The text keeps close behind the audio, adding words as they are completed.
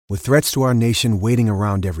With threats to our nation waiting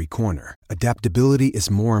around every corner, adaptability is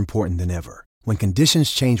more important than ever. When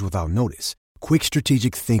conditions change without notice, quick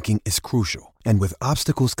strategic thinking is crucial. And with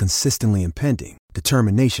obstacles consistently impending,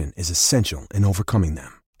 determination is essential in overcoming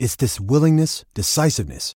them. It's this willingness,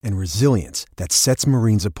 decisiveness, and resilience that sets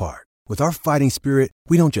Marines apart. With our fighting spirit,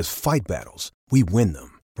 we don't just fight battles, we win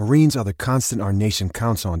them. Marines are the constant our nation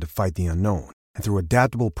counts on to fight the unknown. And through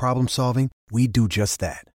adaptable problem solving, we do just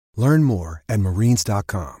that. Learn more at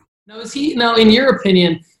marines.com. Now, in your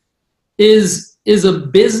opinion, is a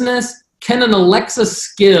business, can an Alexa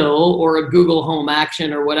skill or a Google Home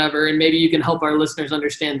action or whatever, and maybe you can help our listeners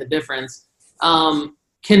understand the difference,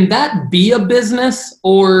 can that be a business,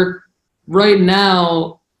 or right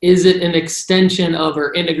now, is it an extension of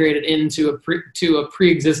or integrated into a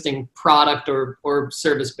pre-existing product or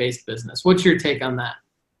service-based business? What's your take on that?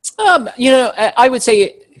 I would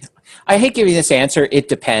say, I hate giving this answer, it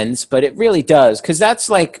depends, but it really does, because that's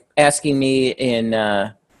like asking me in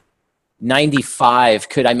 95,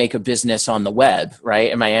 could I make a business on the web, right?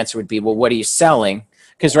 And my answer would be, well, what are you selling?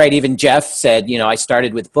 Because, right, even Jeff said, I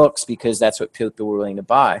started with books because that's what people were willing to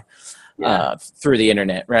buy through the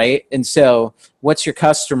internet, right? And so what's your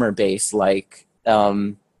customer base like?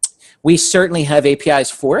 We certainly have APIs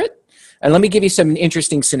for it. And let me give you some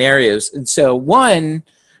interesting scenarios. And so one,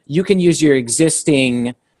 you can use your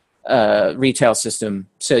existing retail system.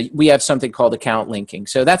 So we have something called account linking.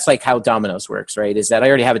 So that's like how Domino's works, right? Is that I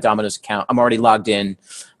already have a Domino's account. I'm already logged in.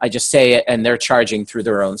 I just say it and they're charging through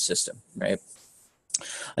their own system, right?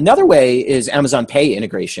 Another way is Amazon Pay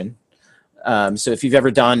integration. So if you've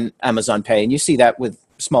ever done Amazon Pay, and you see that with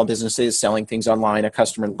small businesses selling things online, a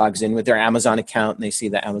customer logs in with their Amazon account and they see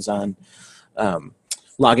the Amazon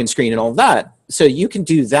login screen and all of that. So you can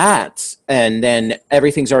do that, and then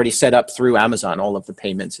everything's already set up through Amazon, all of the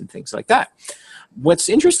payments and things like that. What's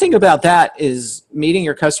interesting about that is meeting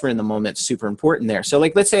your customer in the moment is super important there. So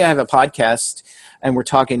like, let's say I have a podcast and we're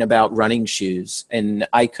talking about running shoes, and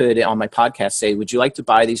I could on my podcast say, would you like to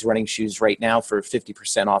buy these running shoes right now for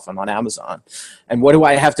 50% off on Amazon? And what do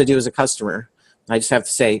I have to do as a customer? I just have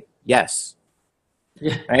to say yes.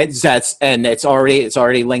 Yeah. Right. It's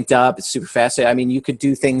already linked up. It's super fast. I mean, you could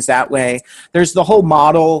do things that way. There's the whole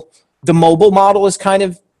model. The mobile model is kind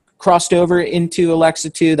of crossed over into Alexa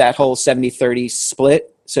too, that whole 70-30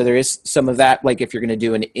 split. So there is some of that, like if you're going to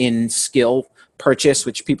do an in-skill purchase,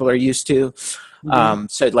 which people are used to. Mm-hmm.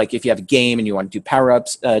 So like if you have a game and you want to do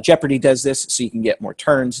power-ups, Jeopardy does this so you can get more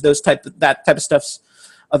turns. That type of stuff's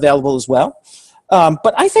available as well.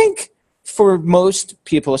 But I think for most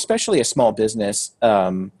people, especially a small business,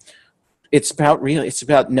 it's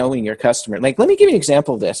about knowing your customer. Like, let me give you an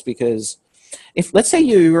example of this, because if, let's say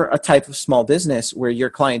you're a type of small business where your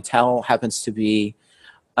clientele happens to be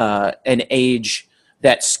an age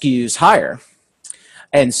that skews higher.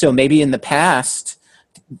 And so maybe in the past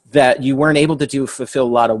that you weren't able to fulfill a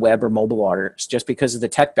lot of web or mobile orders just because of the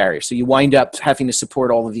tech barrier. So you wind up having to support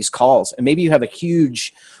all of these calls, and maybe you have a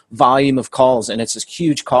huge volume of calls and it's a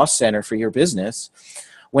huge cost center for your business,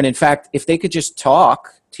 when in fact, if they could just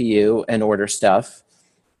talk to you and order stuff,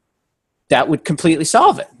 that would completely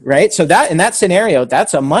solve it, right? So that in that scenario,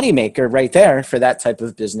 that's a moneymaker right there for that type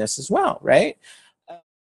of business as well, right?